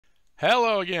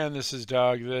Hello again, this is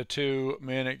Doug, the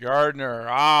 2-Minute Gardener.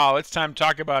 It's time to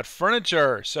talk about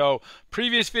furniture. So,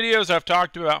 previous videos I've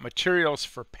talked about materials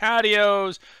for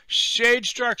patios, shade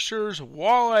structures,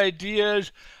 wall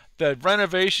ideas. The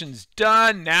renovation's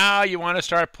done. Now you want to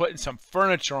start putting some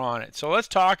furniture on it. So let's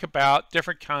talk about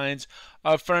different kinds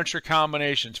of furniture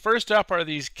combinations. First up are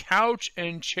these couch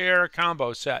and chair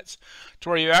combo sets, to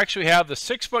where you actually have the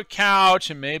 6-foot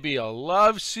couch and maybe a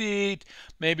love seat,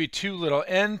 maybe two little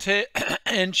end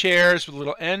chairs with a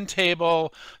little end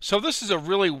table. So this is a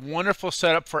really wonderful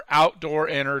setup for outdoor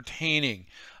entertaining.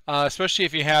 Especially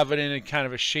if you have it in a kind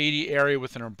of a shady area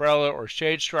with an umbrella or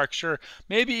shade structure,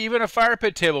 maybe even a fire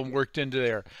pit table worked into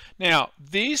there. Now,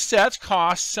 these sets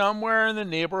cost somewhere in the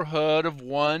neighborhood of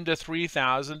 $1,000 to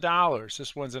 $3,000.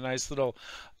 This one's a nice little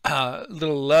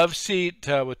love seat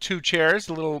with 2 chairs,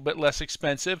 a little bit less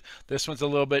expensive. This one's a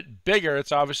little bit bigger.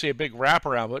 It's obviously a big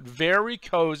wraparound, but very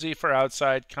cozy for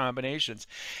outside combinations.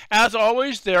 As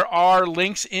always, there are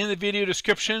links in the video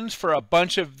descriptions for a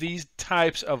bunch of these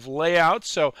types of layouts.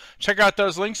 So check out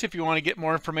those links if you want to get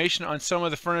more information on some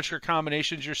of the furniture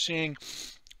combinations you're seeing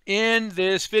in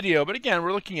this video. But again,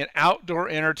 we're looking at outdoor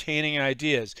entertaining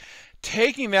ideas.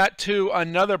 Taking that to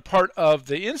another part of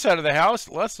the inside of the house,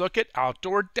 let's look at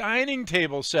outdoor dining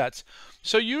table sets.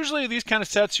 So usually these kind of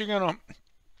sets, you're going to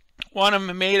want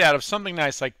them made out of something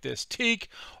nice like this teak,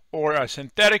 or a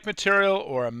synthetic material,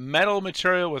 or a metal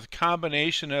material with a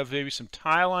combination of maybe some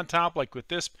tile on top, like with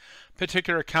this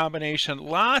particular combination.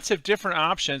 Lots of different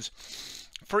options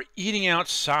for eating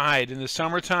outside in the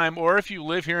summertime, or if you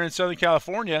live here in Southern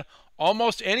California,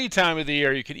 almost any time of the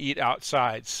year you can eat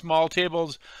outside. Small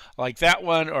tables like that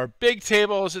one, or big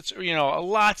tables. It's,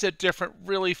 lots of different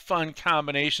really fun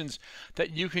combinations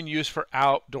that you can use for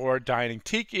outdoor dining.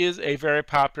 Teak is a very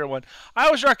popular one. I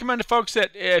always recommend to folks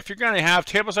that if you're going to have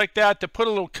tables like that, to put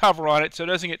a little cover on it so it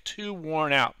doesn't get too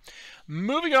worn out.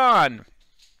 Moving on.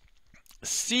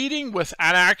 Seating with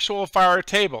an actual fire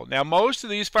table. Now, most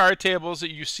of these fire tables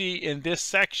that you see in this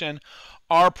section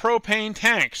are propane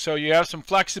tanks, so you have some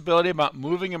flexibility about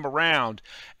moving them around,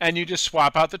 and you just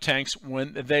swap out the tanks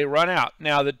when they run out.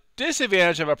 Now, the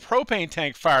disadvantage of a propane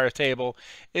tank fire table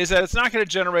is that it's not going to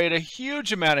generate a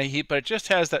huge amount of heat, but it just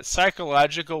has that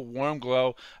psychological warm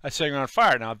glow of setting on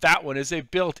fire. Now, that one is a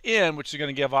built-in, which is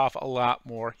going to give off a lot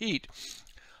more heat.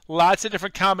 Lots of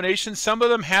different combinations. Some of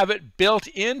them have it built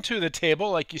into the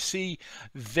table, like you see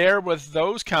there with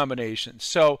those combinations.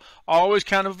 So always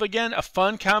kind of, again, a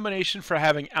fun combination for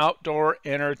having outdoor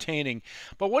entertaining.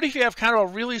 But what if you have kind of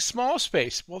a really small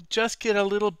space? Well, just get a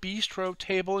little bistro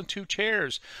table and 2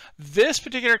 chairs. This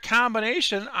particular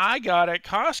combination I got at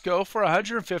Costco for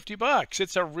 $150.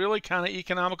 It's a really kind of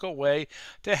economical way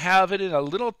to have it in a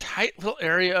little tight little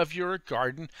area of your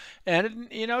garden. And,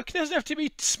 it doesn't have to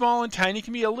be small and tiny. It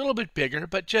can be a little bit bigger,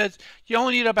 but just you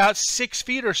only need about 6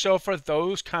 feet or so for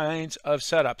those kinds of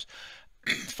setups.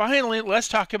 Finally, let's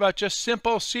talk about just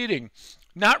simple seating.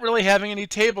 Not really having any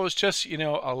tables, just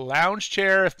a lounge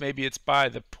chair if maybe it's by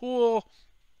the pool,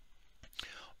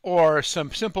 or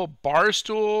some simple bar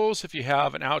stools if you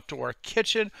have an outdoor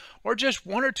kitchen, or just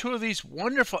 1 or 2 of these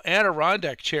wonderful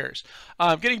Adirondack chairs.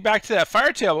 Getting back to that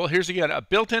fire table, here's again a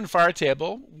built-in fire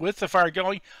table with the fire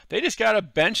going. They just got a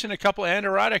bench and a couple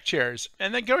Adirondack chairs.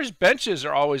 And then those benches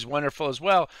are always wonderful as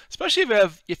well, especially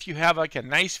if you have like a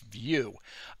nice view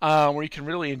where you can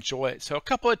really enjoy it. So a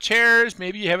couple of chairs,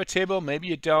 maybe you have a table, maybe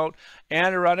you don't.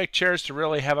 Adirondack chairs to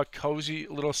really have a cozy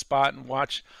little spot and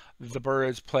watch the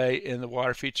birds play in the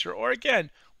water feature, or again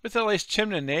with a nice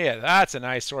chimenea. That's a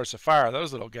nice source of fire,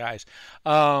 those little guys.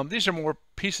 These are more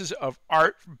pieces of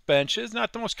art benches,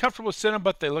 not the most comfortable to sit on,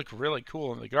 but they look really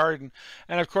cool in the garden.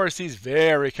 And of course, these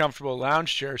very comfortable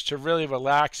lounge chairs to really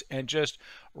relax and just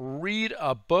read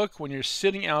a book when you're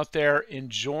sitting out there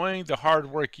enjoying the hard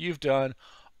work you've done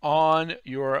on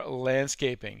your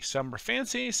landscaping. Some are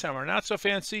fancy, some are not so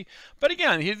fancy, but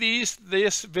again,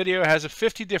 this video has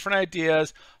 50 different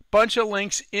ideas. Bunch of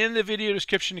links in the video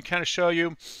description to kind of show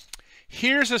you.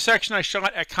 Here's a section I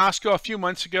shot at Costco a few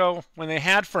months ago when they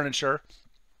had furniture.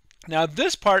 Now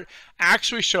this part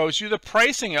actually shows you the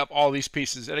pricing of all these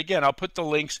pieces. And again, I'll put the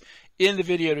links in the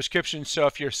video description. So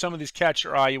if you're some of these catch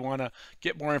your eye, you want to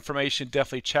get more information,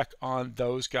 definitely check on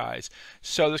those guys.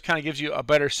 So this kind of gives you a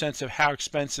better sense of how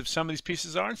expensive some of these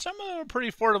pieces are, and some of them are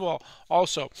pretty affordable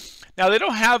also. Now they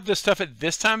don't have this stuff at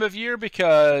this time of year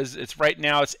because it's right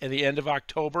now, it's at the end of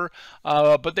October,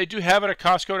 but they do have it at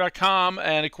Costco.com,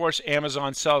 and of course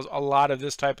Amazon sells a lot of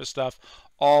this type of stuff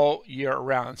all year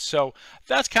round. So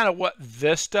that's kind of what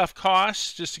this stuff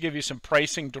costs, just to give you some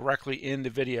pricing directly in the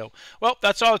video. Well,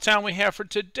 that's all the time we have for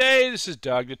today. This is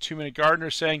Doug, the 2-Minute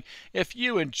Gardener, saying if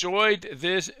you enjoyed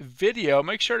this video,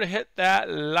 make sure to hit that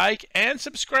like and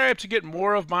subscribe to get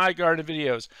more of my garden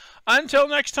videos. Until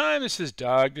next time, this is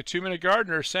Doug, the 2-Minute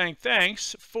Gardener, saying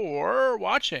thanks for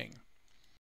watching.